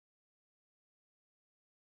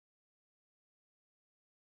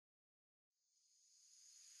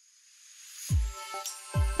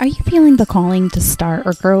Are you feeling the calling to start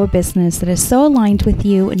or grow a business that is so aligned with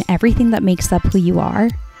you and everything that makes up who you are?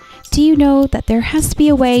 Do you know that there has to be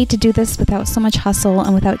a way to do this without so much hustle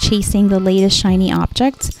and without chasing the latest shiny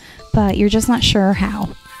object, but you're just not sure how?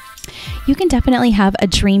 You can definitely have a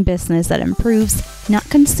dream business that improves, not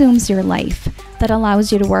consumes your life, that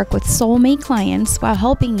allows you to work with soulmate clients while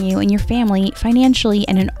helping you and your family financially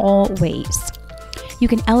and in all ways. You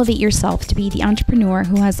can elevate yourself to be the entrepreneur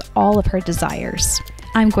who has all of her desires.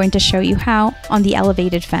 I'm going to show you how on the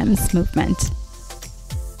Elevated Femmes movement.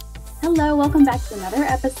 Hello, welcome back to another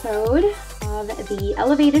episode of the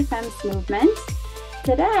Elevated Femmes movement.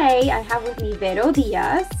 Today, I have with me Vero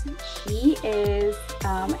Diaz. She is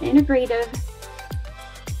an integrative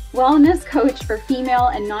wellness coach for female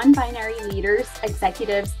and non-binary leaders,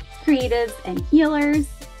 executives, creatives, and healers.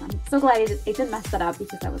 I'm so glad I didn't mess that up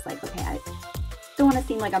because I was like, okay, I don't want to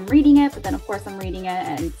seem like I'm reading it, but then of course I'm reading it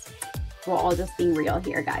and we're all just being real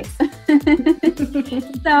here, guys.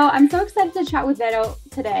 So I'm so excited to chat with Vero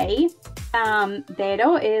today.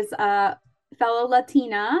 Vero is a fellow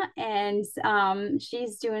Latina and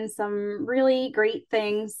she's doing some really great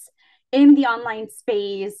things in the online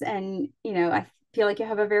space. And, you know, I feel like you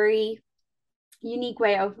have a very unique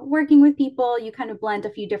way of working with people. You kind of blend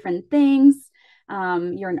a few different things.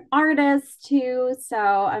 You're an artist too. So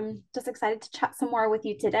I'm just excited to chat some more with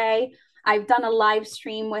you today. I've done a live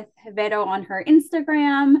stream with Vero on her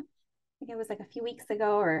Instagram. I think it was like a few weeks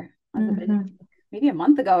ago or maybe a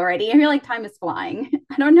month ago already. I feel like time is flying.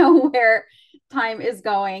 I don't know where time is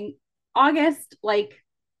going. August, like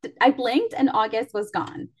I blinked and August was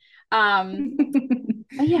gone.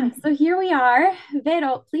 But yeah, so here we are.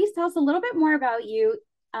 Vero, please tell us a little bit more about you.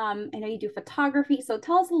 I know you do photography, so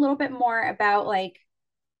tell us a little bit more about like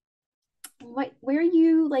where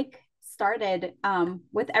you like started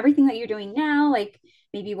with everything that you're doing now, like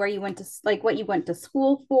maybe where you went to, like what you went to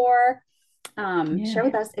school for. Share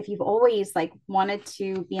with us if you've always like wanted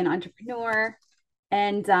to be an entrepreneur,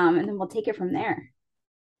 and then we'll take it from there.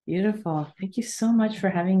 Beautiful. Thank you so much for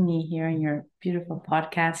having me here on your beautiful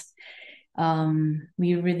podcast.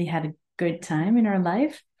 We really had a good time in our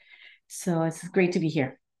life, so it's great to be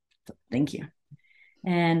here. So thank you.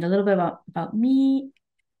 And a little bit about me.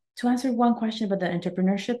 To answer one question about the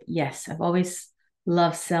entrepreneurship, yes, I've always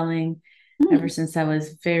loved selling ever since I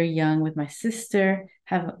was very young with my sister.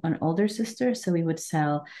 I have an older sister, so we would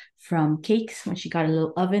sell from cakes when she got a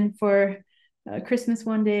little oven for Christmas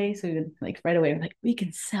one day. So we would like right away, like, we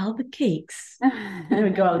can sell the cakes. And then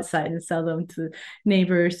we'd go outside and sell them to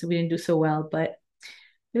neighbors. So we didn't do so well, but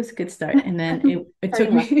it was a good start. And then it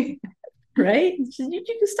took me, right? You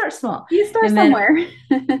can start small. You start and somewhere.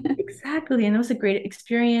 Exactly. And it was a great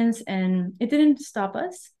experience and it didn't stop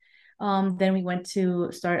us. Then we went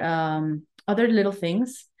to start other little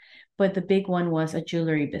things, but the big one was a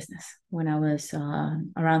jewelry business when I was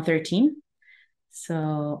around 13.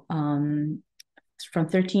 So from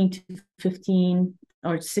 13 to 15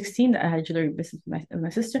 or 16, I had a jewelry business with my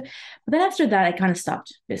sister. But then after that, I kind of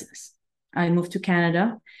stopped business. I moved to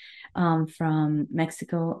Canada from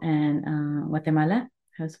Mexico and Guatemala.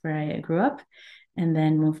 That's where I grew up. And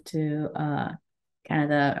then moved to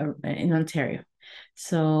Canada in Ontario.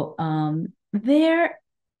 So there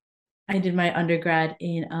I did my undergrad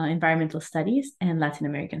in environmental studies and Latin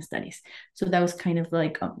American studies. So that was kind of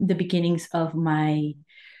like the beginnings of my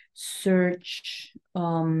search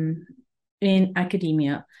in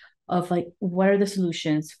academia of like, what are the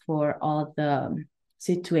solutions for all the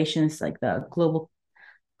situations, like the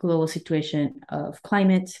global situation of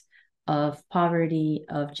climate, of poverty,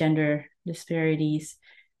 of gender disparities,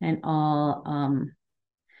 and all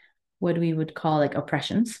what we would call like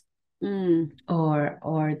oppressions.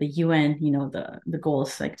 Or the UN, you know, the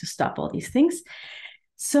goals like to stop all these things.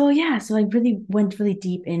 So yeah, so I really went really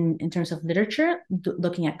deep in terms of literature,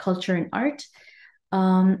 looking at culture and art.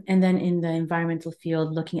 And then in the environmental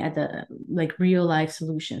field, looking at the like real life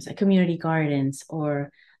solutions, like community gardens or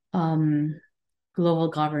global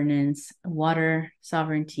governance, water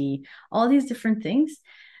sovereignty, all these different things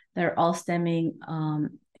that are all stemming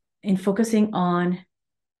in focusing on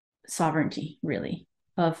sovereignty, really,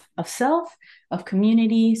 of self, of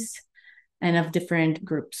communities, and of different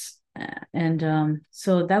groups.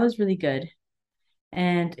 So that was really good.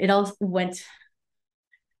 And it also went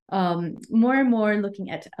more and more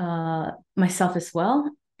looking at myself as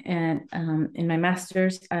well. And in my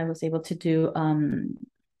master's, I was able to do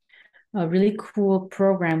a really cool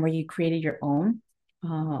program where you created your own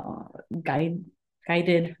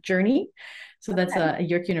guided journey. So that's at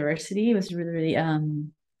York University. It was really,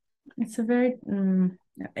 really, it's a very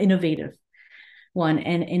innovative one.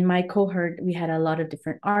 And in my cohort, we had a lot of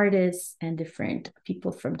different artists and different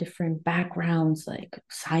people from different backgrounds, like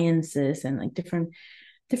sciences and like different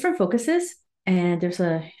focuses. And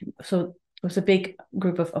so it was a big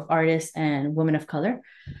group of artists and women of color,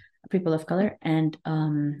 people of color. And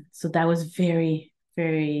so that was very,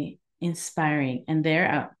 very inspiring. And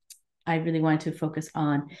there, I really wanted to focus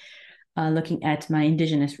on looking at my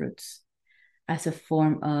indigenous roots as a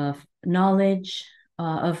form of knowledge,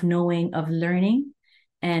 of knowing, of learning,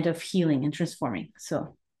 and of healing and transforming.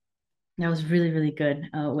 So that was really, really good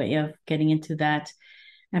way of getting into that.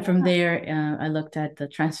 And from Yeah. there, I looked at the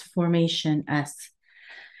transformation as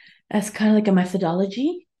kind of like a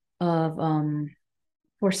methodology of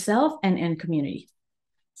for self and community.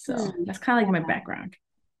 So Hmm. that's kind of like my Yeah. background.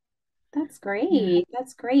 That's Yeah. great.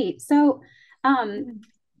 That's great. So, um,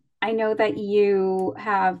 I know that you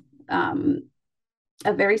have um,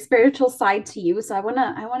 a very spiritual side to you. So I want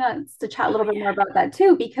us to chat a Oh little bit more about that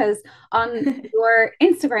too, because on yeah. your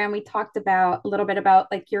Instagram we talked about a little bit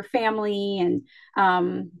about like your family and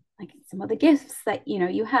like some of the gifts that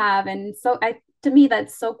you have, and so I to me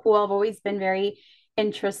that's so cool. I've always been very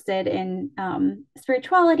interested in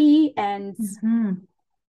spirituality and Mhm.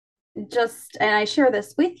 just, and I share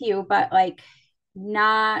this with you, but like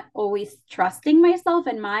not always trusting myself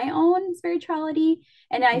and my own spirituality.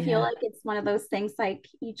 And I feel Yeah. like it's one of those things like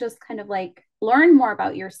you just kind of like learn more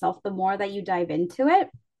about yourself the more that you dive into it.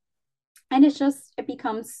 And it's just, it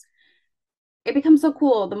becomes so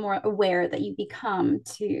cool the more aware that you become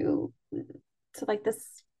to like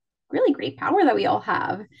this really great power that we all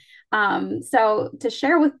have. So to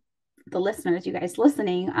share with the listeners, you guys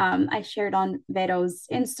listening, I shared on Vero's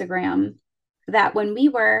Instagram that when we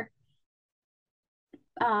were,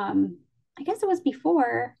 I guess it was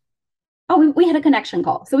before, oh, we had a connection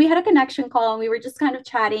call. So we had a connection call and we were just kind of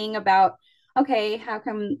chatting about, okay, how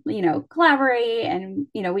come, collaborate? And,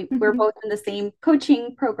 we're Mhm. both in the same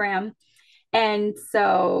coaching program. And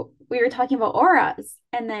so we were talking about auras.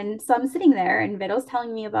 And then so I'm sitting there and Vido's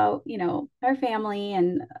telling me about, our family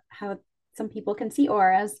and how some people can see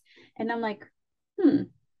auras. And I'm like, hmm,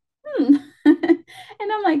 hmm.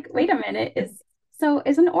 And I'm like, wait a minute, is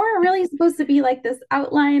an aura really supposed to be like this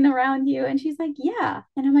outline around you? And she's like, yeah.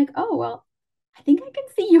 And I'm like, oh, well, I think I can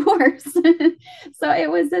see yours. So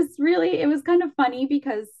it was kind of funny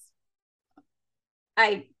because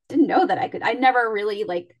I didn't know that I could. I never really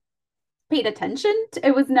like paid attention to,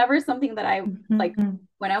 it was never something that I like Mhm.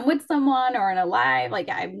 when I'm with someone or in a live, like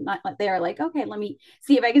I'm not like they're like, okay, let me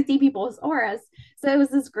see if I can see people's auras. So it was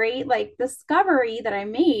this great like discovery that I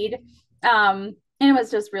made. And it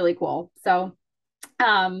was just really cool. So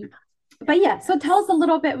but yeah, so tell us Yes. a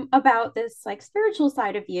little bit about this like spiritual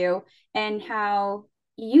side of you and how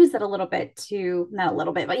you use it a little bit to, not a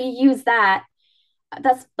little bit, but you use that.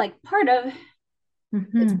 That's like it's part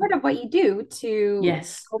Mhm. of what you do to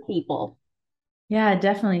Yes. help people. Yeah,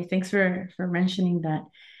 definitely. Thanks for mentioning that.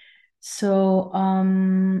 So,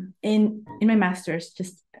 in my master's,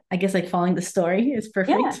 just I guess like following the story is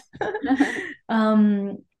Yeah. perfect.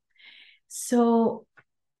 Um, so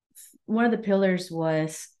one of the pillars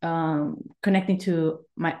was connecting to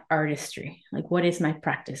my artistry, like what is my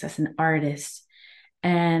practice as an artist,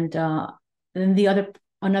 and then the other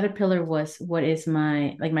another pillar was what is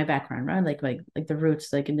my background, right? Like the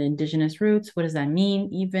roots, like in the indigenous roots. What does that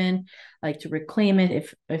mean? Even like to reclaim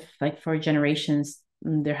it, if like for generations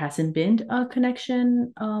there hasn't been a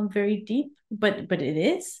connection very deep, but it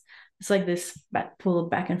is. It's like this pull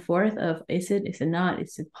back and forth of is it not?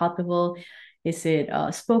 Is it palpable? Is it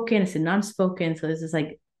spoken? Is it non-spoken? So this is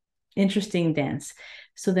like interesting dance.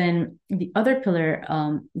 So then the other pillar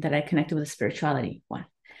that I connected with the spirituality one.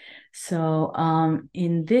 So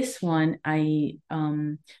in this one, I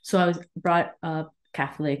was brought up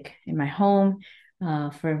Catholic in my home.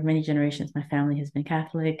 For many generations, my family has been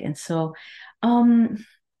Catholic, and so um,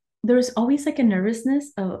 there was always like a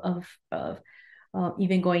nervousness of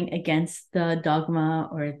even going against the dogma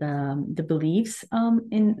or the beliefs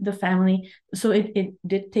in the family. So it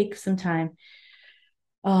did take some time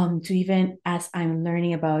to even as I'm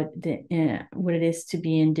learning about what it is to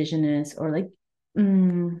be indigenous or like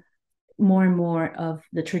mm, more and more of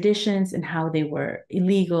the traditions and how they were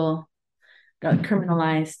illegal, got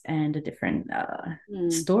criminalized, and the different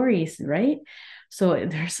Mm, stories, right? So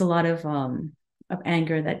there's a lot of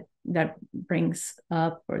anger that brings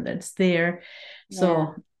up or that's there.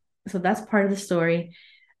 yeah. So that's part of the story.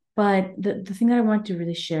 But the thing that I want to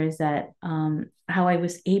really share is that how I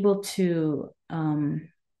was able to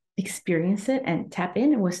experience it and tap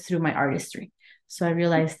in was through my artistry. So I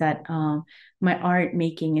realized that my art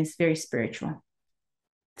making is very spiritual.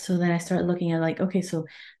 So then I started looking at like, okay, so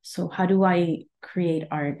how do I create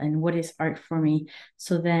art and what is art for me?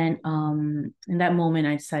 So then in that moment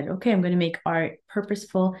I decided, okay, I'm going to make art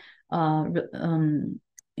purposeful, in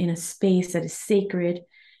a space that is sacred.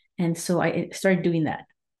 And so I started doing that.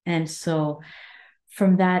 And so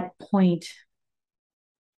from that point,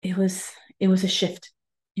 it was a shift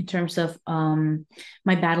in terms of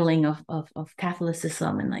my battling of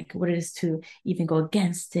Catholicism and like what it is to even go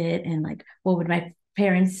against it, and like what would my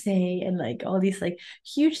parents say, and like all these like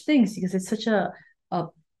huge things, because it's such a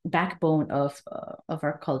backbone of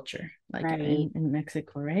our culture, like Right. in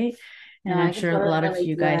Mexico, right? No, And I'm I can sure a totally lot of relate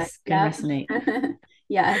you to that. guys can resonate. Yep.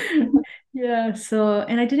 Yes. Yeah, so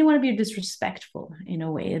and I didn't want to be disrespectful in a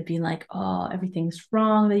way. It'd be like, oh, everything's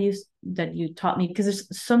wrong that you taught me, because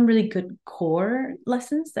there's some really good core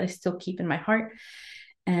lessons that I still keep in my heart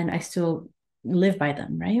and I still live by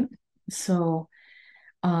them, right? So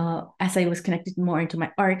as I was connected more into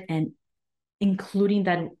my art and including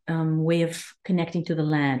that way of connecting to the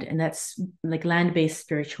land, and that's like land-based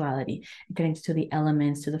spirituality, connecting to the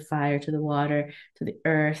elements, to the fire, to the water, to the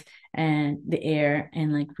earth and the air,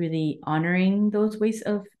 and like really honoring those ways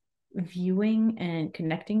of viewing and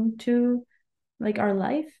connecting to like our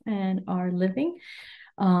life and our living.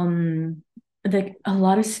 um like a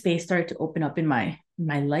lot of space started to open up in my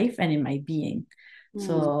life and in my being. Mm,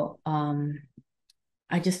 So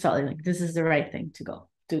I just felt like this is the right thing to go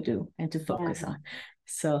to do and to yeah. focus on.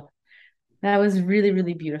 So that was really,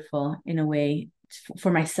 really beautiful in a way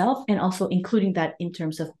for myself, and also including that in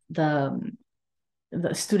terms of the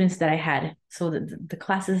students that I had. So the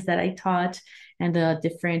classes that I taught and the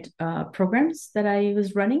different programs that I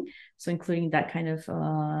was running. So including that kind of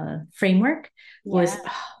framework Yeah. was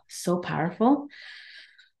so powerful.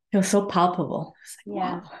 It was so palpable. It's like,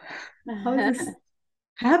 Yeah. wow, how is this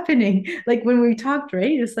happening? Like when we talked,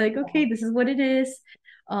 right? It's like, okay, this is what it is.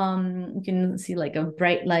 You can see like a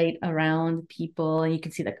bright light around people, and you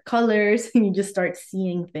can see the colors, and you just start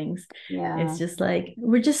seeing things. It's Yeah. just like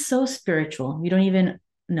we're just so spiritual. We don't even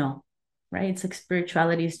know, right? It's like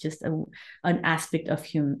spirituality is just an aspect of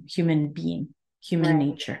human being, human Right.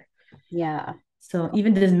 nature. Yeah. So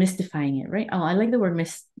even demystifying it, right? Oh, I like the word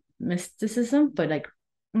mysticism, but like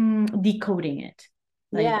decoding it,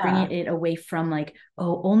 like Yeah. bringing it away from like,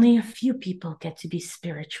 oh, only a few people get to be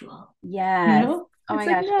spiritual, you Yes. know? Oh It's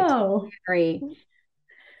my like, gosh, I totally no. agree. I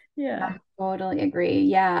Yeah. totally agree.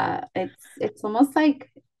 Yeah. It's almost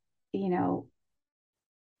like, you know,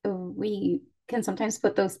 we can sometimes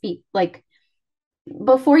put those people like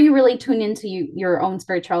before you really tune into your own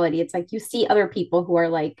spirituality, it's like you see other people who are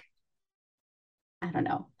like, I don't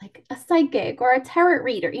know, like a psychic or a tarot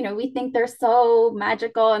reader. We think they're so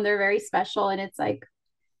magical and they're very special. And it's like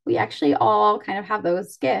we actually all kind of have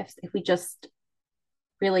those gifts if we just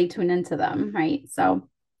really tune into them, right? So,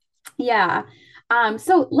 yeah.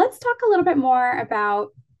 So let's talk a little bit more about,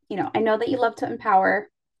 I know that you love to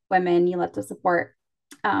empower women, you love to support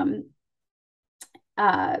um,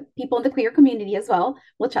 people in the queer community as well.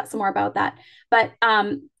 We'll chat some more about that. But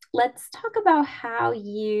let's talk about how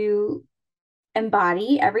you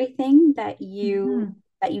embody everything that you Mhm.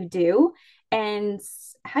 that you do, and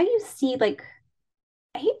how you see, like,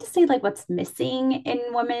 I hate to say like what's missing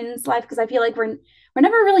in women's life, because I feel like we're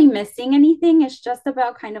never really missing anything. It's just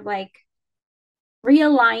about kind of like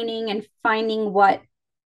realigning and finding what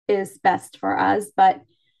is best for us. But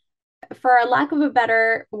for a lack of a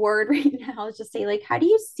better word right now, let's just say, like, how do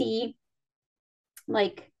you see,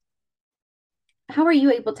 like, how are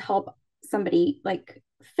you able to help somebody like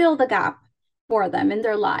fill the gap for them in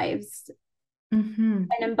their lives Mhm.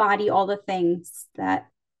 and embody all the things that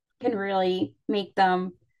can really make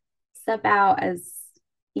them step out as,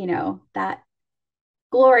 that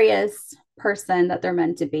glorious person that they're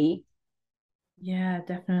meant to be? Yeah,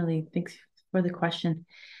 definitely. Thanks for the question.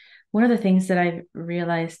 One of the things that I've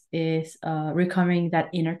realized is recovering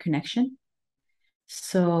that inner connection.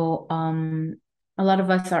 So a lot of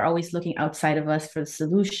us are always looking outside of us for the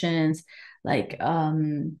solutions, like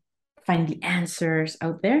finding the answers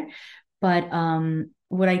out there. But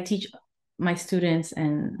what I teach my students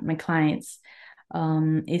and my clients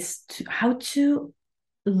is how to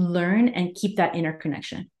learn and keep that inner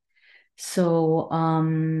connection. So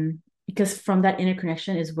because from that inner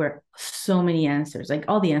connection is where so many answers, like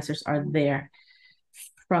all the answers are there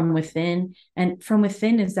from within, and from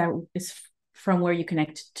within is from where you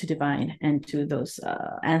connect to divine and to those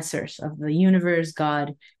answers of the universe,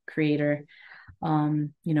 God, creator,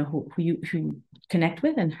 who you connect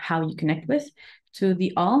with and how you connect with to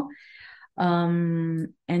the all.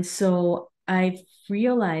 And so I've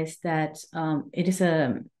realized that it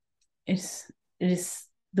is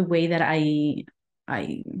the way that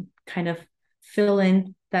I kind of fill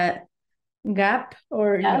in that gap,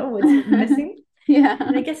 or Yeah. what's missing. And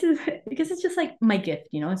Yeah. I guess it's just like my gift,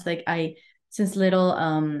 it's like I since little,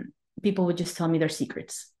 people would just tell me their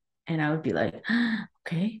secrets, and I would be like,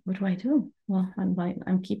 okay, what do I do? Well,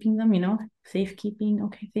 I'm keeping them, safekeeping.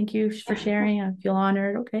 Okay, thank you for sharing. I feel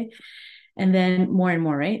honored. Okay. And then more and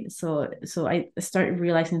more, right? So I started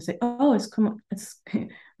realizing, it's like, oh, it's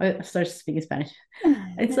I started speaking Spanish.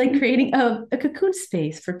 It's like creating a cocoon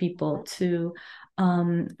space for people to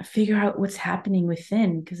figure out what's happening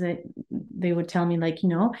within, because they would tell me, like,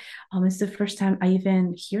 it's the first time I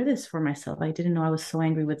even hear this for myself. I didn't know I was so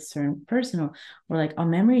angry with a certain person, or like a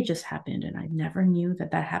memory just happened and I never knew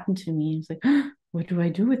that happened to me. It's like, what do I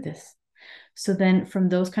do with this? So then from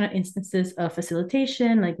those kind of instances of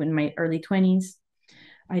facilitation, like in my early 20s,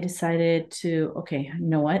 I decided to, okay, you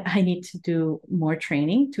know what? I need to do more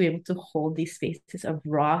training to be able to hold these spaces of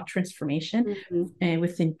raw transformation Mhm.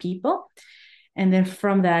 within people. And then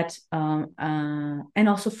from that, and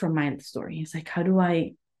also from my story, it's like, how do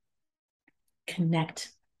I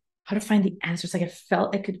connect? How to find the answers? Like I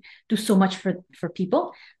felt I could do so much for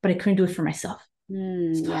people, but I couldn't do it for myself. So I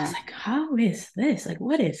was Yeah. like, how is this? Like,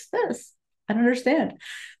 what is this? I don't understand.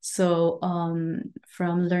 So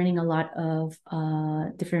from learning a lot of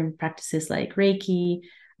different practices like Reiki,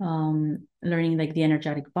 learning like the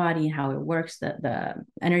energetic body, how it works, the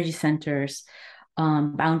energy centers,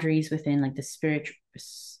 boundaries within like the spirit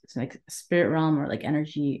realm, or like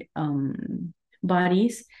energy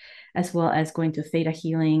bodies, as well as going to theta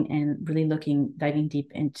healing and really diving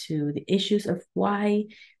deep into the issues of why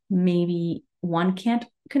maybe one can't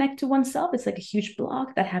connect to oneself. It's like a huge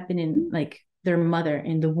block that happened in like their mother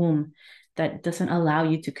in the womb that doesn't allow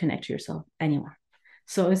you to connect to yourself anymore.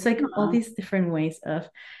 So it's like all Huh. these different ways of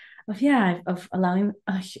allowing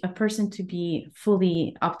a person to be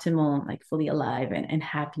fully optimal, like fully alive and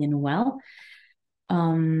happy and well.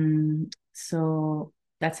 So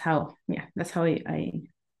that's how I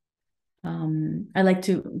like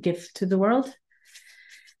to give to the world,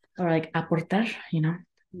 or like aportar,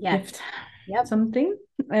 Yes. gift Yep. something.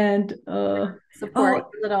 And Support,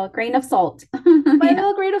 oh, little grain of salt. my Yeah.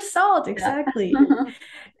 little grain of salt, Yeah. exactly.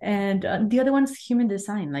 And the other one's human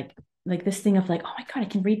design, like this thing of like, oh my god, I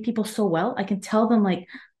can read people so well. I can tell them, like,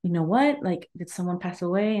 you know what, like, did someone pass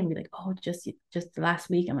away, and be like, oh, just last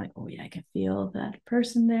week. I'm like, oh yeah, I can feel that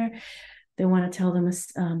person there. They want to tell them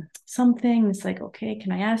something. It's like, okay,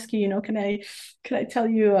 can I ask you, can I tell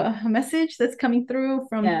you a message that's coming through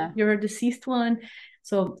from Yeah. your deceased one?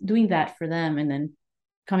 So doing that for them, and then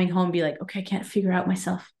coming home, be like, okay, I can't figure out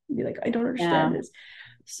myself. Be like, I don't understand Yeah. this.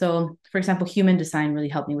 So, for example, human design really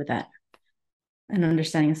helped me with that. And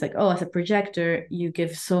understanding, it's like, oh, as a projector, you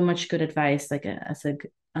give so much good advice, like as a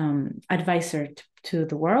advisor to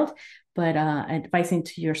the world, but advising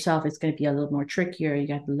to yourself is going to be a little more trickier. You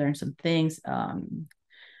got to learn some things,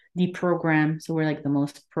 deprogram. So we're like the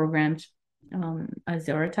most programmed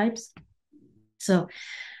Azora types. So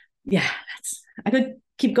yeah, I could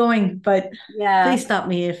keep going, but Yeah. please stop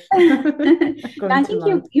me if I'm I going too think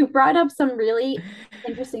you long. you brought up some really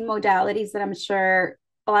interesting modalities that I'm sure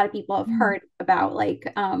a lot of people have heard about,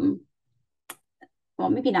 like well,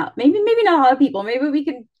 maybe not a lot of people. Maybe we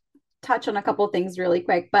can touch on a couple of things really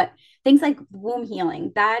quick, but things like womb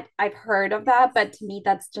healing, that I've heard of that, but to me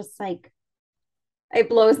that's just like it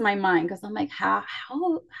blows my mind because I'm like, how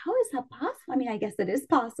is that possible? I mean, I guess it is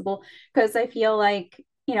possible because I feel like,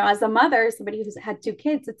 as a mother, somebody who's had two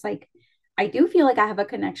kids, it's like I do feel like I have a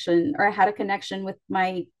connection, or I had a connection with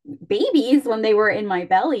my babies when they were in my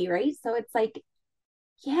belly, right? So it's like,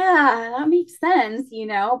 yeah, that makes sense,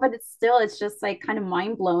 but it's just like kind of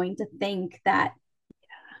mind blowing to think that,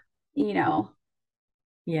 you know,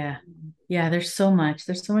 Yeah. Yeah, there's so much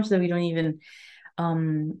that we don't even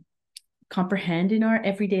um comprehend in our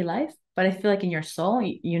everyday life, but I feel like in your soul,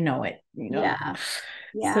 you know it. yeah, So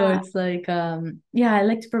yeah, it's like, yeah, I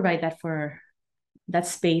like to provide that for that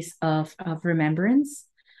space of remembrance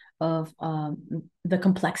of the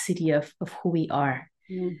complexity of who we are.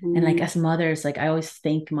 And like hmm, as mothers, like I always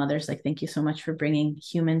thank mothers, like, thank you so much for bringing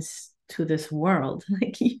humans to this world.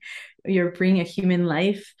 Like you're bringing a human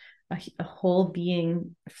life, a whole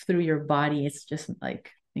being through your body. It's just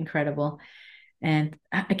like incredible. And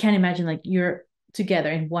I can't imagine like you're together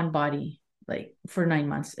in one body like for 9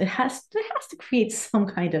 months. It has to create some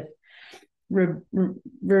kind of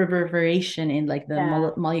reverberation in like the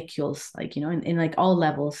yeah. molecules, like, in like all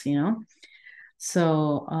levels.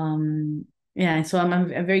 So yeah, so I'm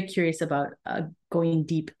very curious about going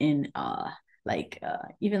deep in like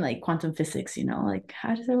even like quantum physics, like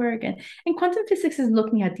how does it work? And quantum physics is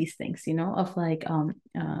looking at these things, of like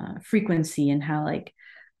frequency and how like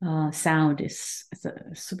sound is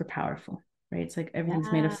super powerful, right? It's like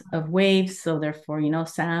everything's made Yeah. of waves, so therefore,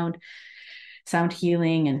 sound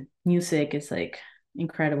healing and music is like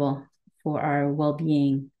incredible for our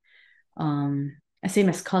well-being. Same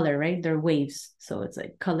as color, right? They're waves, so it's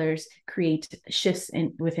like colors create shifts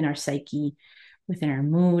within our psyche, within our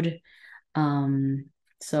mood.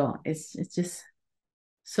 So it's just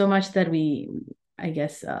so much that I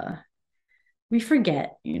guess we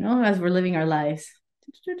forget, as we're living our lives.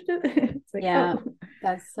 It's like, Yeah, oh,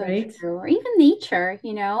 that's so right. true. Or even nature,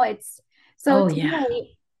 it's so Oh yeah.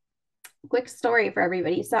 today, quick story for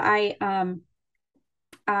everybody. So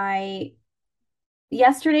I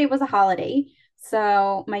yesterday was a holiday,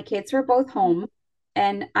 so my kids were both home,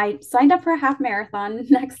 and I signed up for a half marathon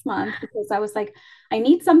next month because I was like, I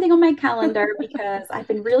need something on my calendar because I've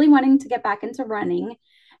been really wanting to get back into running.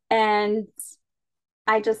 And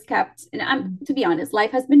I just kept, and to be honest,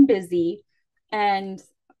 life has been busy, and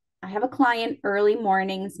I have a client early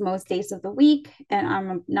mornings most days of the week, and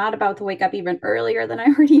I'm not about to wake up even earlier than I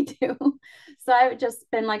already do. So I've just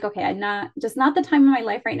been like, okay, I'm not the time of my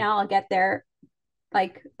life right now. I'll get there.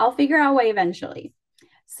 Like, I'll figure out a way eventually.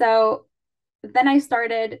 So then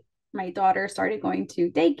my daughter started going to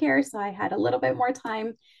daycare. So I had a little bit more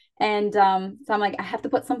time. And so I'm like, I have to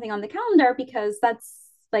put something on the calendar because that's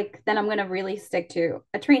like, then I'm going to really stick to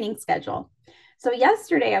a training schedule. So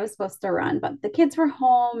yesterday I was supposed to run, but the kids were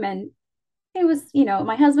home and it was,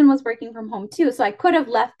 my husband was working from home too. So I could have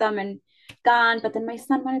left them and gone, but then my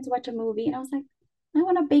son wanted to watch a movie. And I was like, I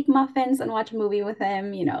want to bake muffins and watch a movie with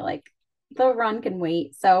him, like the run can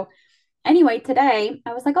wait. So anyway, today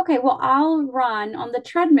I was like, okay, well, I'll run on the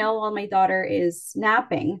treadmill while my daughter is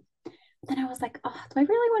napping. Then I was like, oh, do I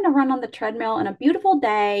really want to run on the treadmill on a beautiful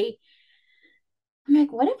day? I'm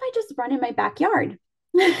like, what if I just run in my backyard?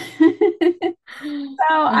 So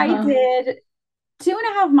I Uh-huh. did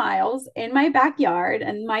 2.5 miles in my backyard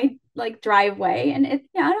and my like driveway. And I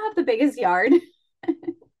don't have the biggest yard.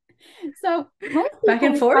 So most Back people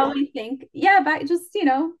and would forth. probably think, yeah, back just,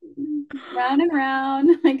 round and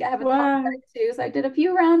round. Like I have a toddler Wow. too. So I did a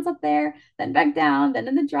few rounds up there, then back down, then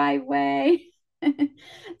in the driveway.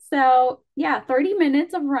 So yeah, 30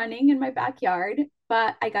 minutes of running in my backyard,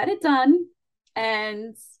 but I got it done.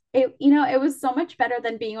 And it was so much better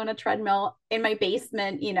than being on a treadmill in my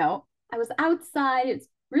basement. I was outside. It's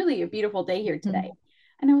really a beautiful day here today. Mhm.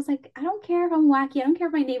 And I was like, I don't care if I'm wacky. I don't care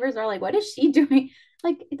if my neighbors are like, what is she doing?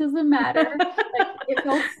 Like, it doesn't matter. Like, it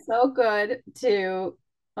felt so good to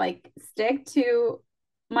like stick to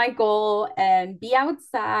my goal and be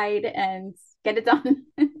outside and get it done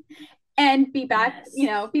and Yes.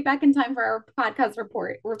 be back in time for our podcast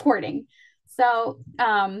recording. So,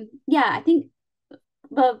 yeah, I think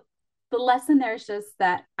the the lesson there is just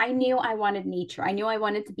that I knew I wanted nature. I knew I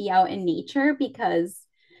wanted to be out in nature because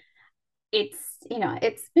it's,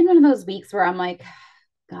 it's been one of those weeks where I'm like,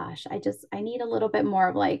 gosh, I need a little bit more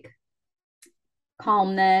of like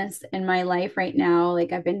calmness in my life right now.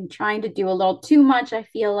 Like I've been trying to do a little too much, I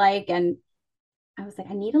feel like, and I was like,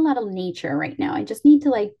 I need a lot of nature right now. I just need to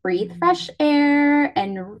like breathe fresh air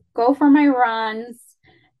and go for my runs.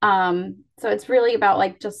 So it's really about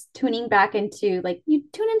like just tuning back into like you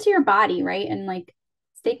tune into your body, right? And like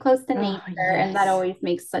stay close to Oh, nature. And that yes. always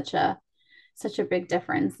makes such a big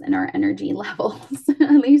difference in our energy levels.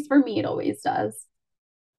 At least for me, it always does.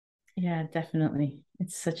 Yeah, definitely.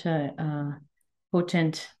 It's such a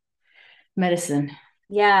potent medicine.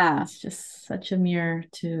 Yeah. It's just such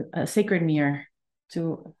a sacred mirror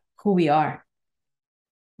to who we are.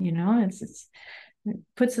 It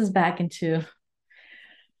puts us back into,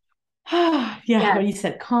 yeah, what Yes. you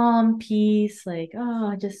said, calm, peace, like,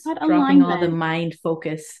 just That dropping all the alignment. mind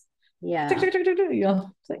focus. Yeah. It's like,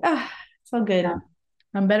 it's all Yeah. good.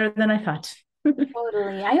 I'm better than I thought.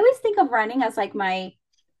 Totally. I always think of running as like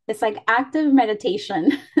it's like active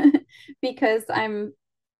meditation because I'm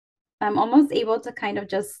almost able to kind of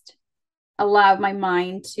just allow my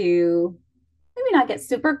mind to maybe not get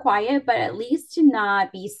super quiet, but at least to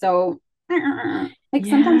not be so like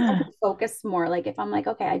sometimes I Yeah. can focus more. Like if I'm like,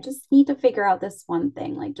 okay, I just need to figure out this one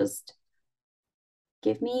thing, like just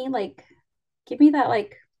give me like give me that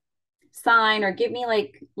like sign or give me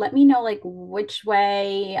like let me know like which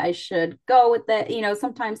way I should go with it.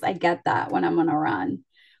 Sometimes I get that when I'm on a run.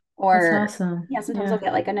 That's Or awesome. yeah, sometimes I'll Yeah.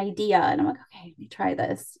 get like an idea and I'm like, okay, let me try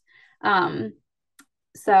this. Um,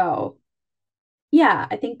 so yeah,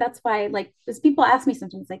 I think that's why like as people ask me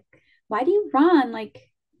sometimes like, why do you run? Like,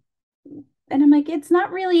 and I'm like,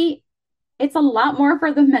 it's a lot more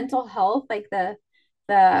for the mental health, like the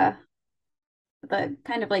the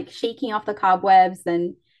kind of like shaking off the cobwebs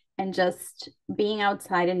and just being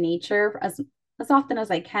outside in nature as often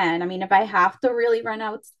as I can. I mean, if I have to really run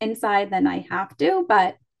out inside, then I have to,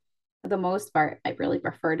 but for the most part, I really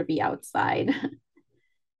prefer to be outside.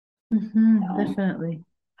 So, Definitely.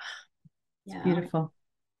 It's yeah. beautiful.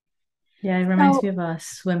 Yeah, it reminds me So, of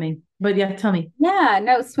swimming. But yeah, tell me. yeah,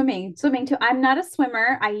 no, swimming too. I'm not a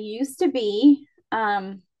swimmer. I used to be.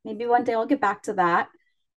 Maybe one day I'll get back to that.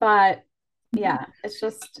 But yeah, it's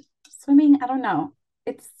just swimming, I don't know.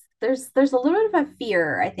 It's there's a little bit of a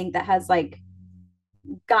fear, I think, that has like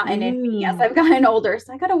gotten in me as Ooh, I've gotten older.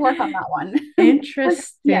 So I got to work on that one. But yeah,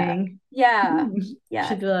 interesting. yeah, Hmm. yeah.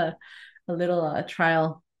 Should do a little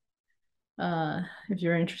trial if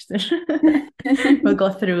you're interested. We'll go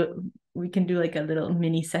through, we can do like a little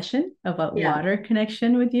mini session about Yeah. water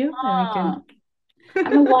connection with you, and we Oh, can.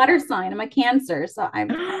 I'm a water sign. I'm a Cancer, so I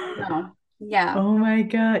don't know. Yeah, Oh my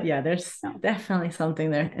God. Yeah, there's no, definitely something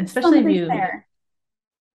there. And especially if something you, there.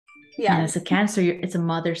 yeah, Yeah. it's a Cancer, it's a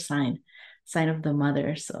mother sign, sign of the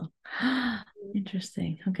mother. So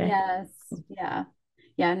interesting. Okay. Yes. Yeah.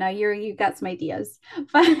 Yeah. No, you got some ideas.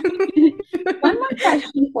 But one more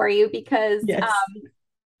question for you because Yes.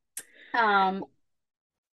 um,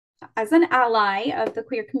 as an ally of the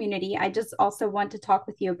queer community, I just also want to talk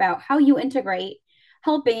with you about how you integrate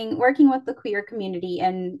working with the queer community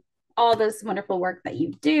and all this wonderful work that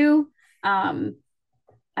you do. Um,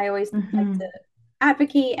 I always like to Hmm.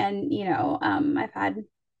 advocate, and I've had,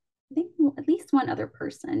 I think, at least one other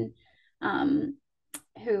person um,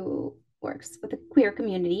 who works with the queer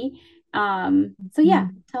community. So yeah,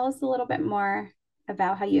 tell us a little bit more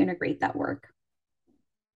about how you integrate that work.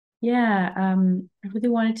 Yeah, I really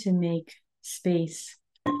wanted to make space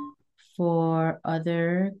for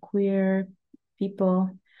other queer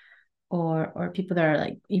people or people that are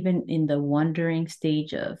like even in the wondering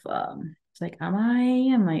stage of it's like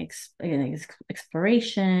again,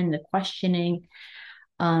 exploration, the questioning,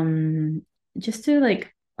 um just to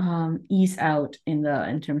like ease out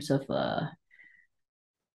in terms of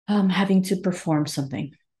having to perform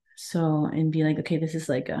something. So and be like, okay, this is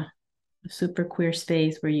like a super queer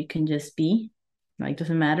space where you can just be. Like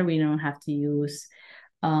doesn't matter. We don't have to use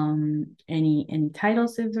any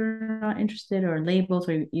titles if they're not interested or labels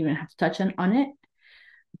or you even have to touch on it.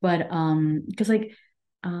 But because like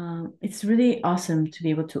it's really awesome to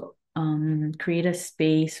be able to create a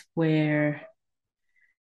space where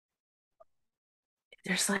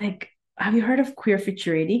there's like have you heard of queer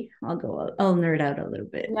futurity? I'll nerd out a little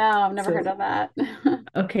bit. No, I've never heard So of that.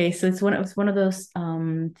 okay, so it's one of those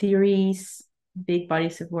theories, big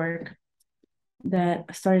bodies of work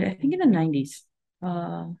that started, I think, in the 90s.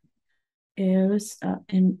 Uh, it was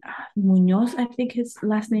in Munoz, I think his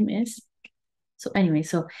last name is. So anyway,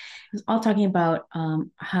 so it was all talking about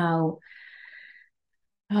how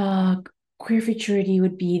uh, queer futurity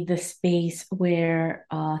would be the space where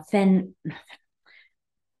then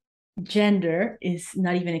gender is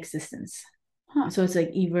not even existence. Huh. So it's like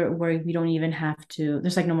either where we don't even have to,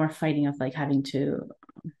 there's like no more fighting of like having to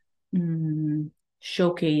mm,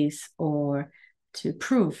 showcase or to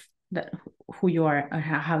prove that who you are or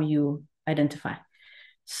how you identify.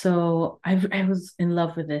 So I was in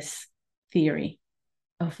love with this theory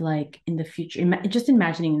of like in the future, just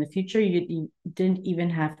imagining in the future, you didn't even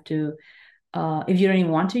have to, if you don't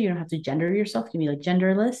even want to, you don't have to gender yourself. You can be like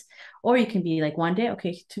genderless, or you can be like one day,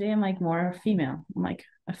 okay, today I'm like more female, I'm like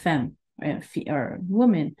a femme or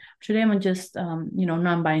woman. Today I'm just,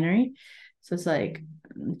 non-binary. So it's like,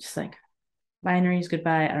 just like binaries,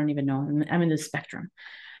 goodbye. I don't even know. I'm in the spectrum.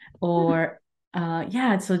 Or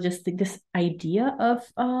yeah, so just this idea of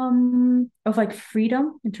like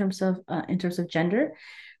freedom in terms of gender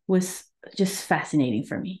was just fascinating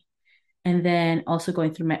for me. And then also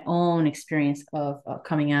going through my own experience of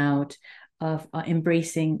coming out, of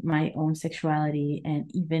embracing my own sexuality,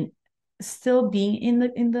 and even still being in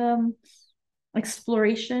the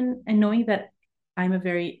exploration and knowing that I'm a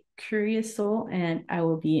very curious soul and I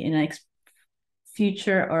will be in an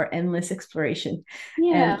future or endless exploration.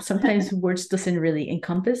 Yeah. And sometimes words doesn't really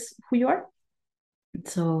encompass who you are.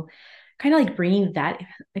 So kind of like bringing that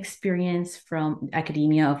experience from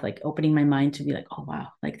academia of like opening my mind to be like, oh wow,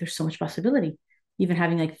 like there's so much possibility. Even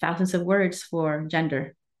having like thousands of words for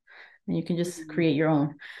gender, and you can just create your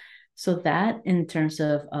own. So that in terms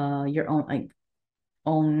of your own like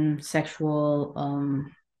own sexual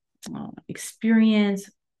experience,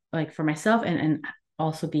 like for myself, and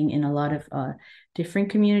also being in a lot of different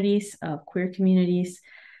communities, queer communities,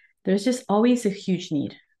 there's just always a huge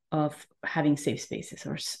need. of having safe spaces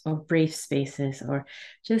or brave spaces, or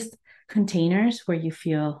just containers where you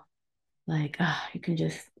feel like you can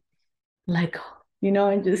just let go,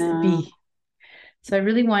 and just be. So I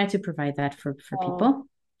really wanted to provide that for people.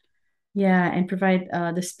 Yeah, and provide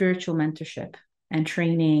the spiritual mentorship and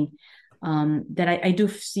training that I do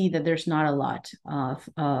see that there's not a lot of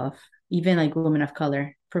even like women of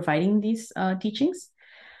color providing these teachings.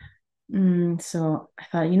 So I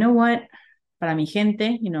thought, you know what, para mi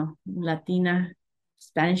gente, Latina,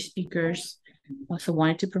 Spanish speakers, also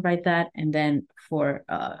wanted to provide that. And then for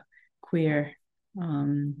queer,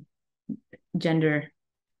 gender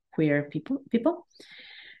queer people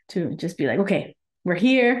to just be like, okay, we're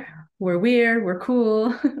here, we're weird, we're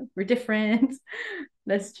cool, we're different.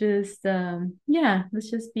 Let's just let's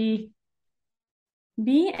just be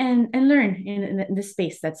and learn in this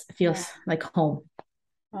space that feels like home.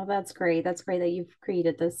 Well, that's great. That's great that you've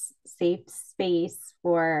created this safe space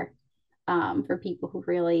for people who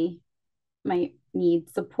really might need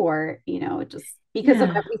support, just because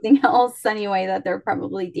of everything else anyway that they're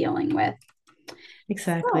probably dealing with.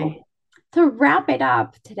 Exactly. So, to wrap it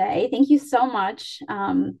up today, thank you so much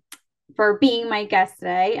for being my guest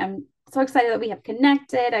today. I'm so excited that we have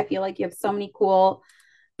connected. I feel like you have so many cool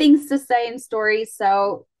things to say and stories.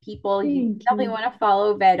 So people definitely want to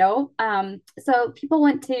follow Vero. So people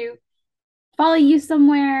want to follow you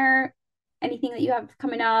somewhere, anything that you have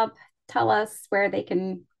coming up, tell us where they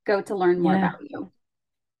can go to learn more about you.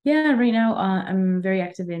 Yeah, right now I'm very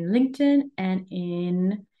active in LinkedIn and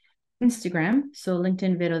in Instagram. So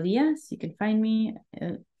LinkedIn, Vero Diaz, you can find me.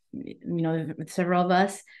 With several of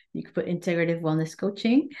us, you can put integrative wellness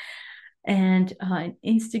coaching. And on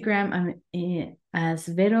Instagram, I'm as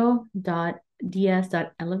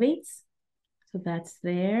vero.diaz.elevates. So that's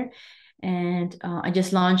there. And I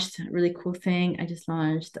just launched a really cool thing. I just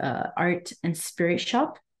launched art and spirit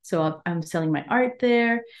shop. So I'm selling my art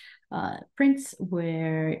there, prints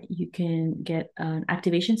where you can get an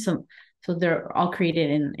activation. So they're all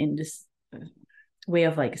created in this way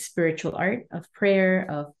of like spiritual art, of prayer,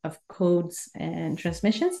 of codes and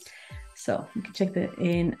transmissions. So you can check that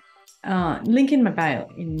in link in my bio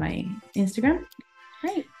in my Instagram.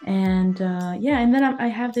 Great. And and then I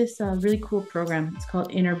have this really cool program. It's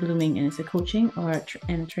called Inner Blooming, and it's a coaching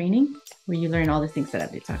and training where you learn all the things that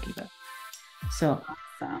I've been talking about. So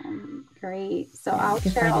awesome. Great. So I'll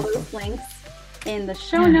share all those links in the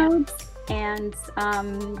show notes, and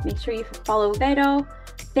make sure you follow Vero.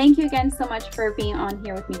 Thank you again so much for being on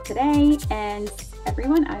here with me today, and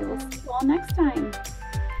everyone, I will see you all next time.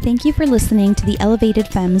 Thank you for listening to the Elevated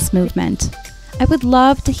Femmes movement. I would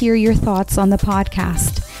love to hear your thoughts on the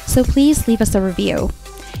podcast, so please leave us a review.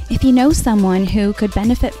 If you know someone who could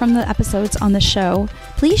benefit from the episodes on the show,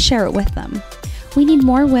 please share it with them. We need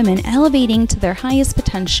more women elevating to their highest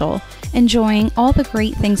potential, enjoying all the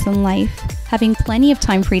great things in life, having plenty of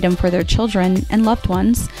time freedom for their children and loved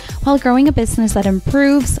ones, while growing a business that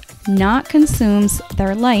improves, not consumes,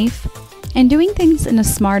 their life, and doing things in a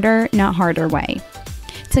smarter, not harder way.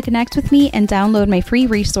 To connect with me and download my free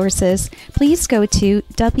resources, please go to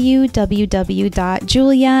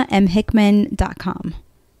www.juliamhickman.com.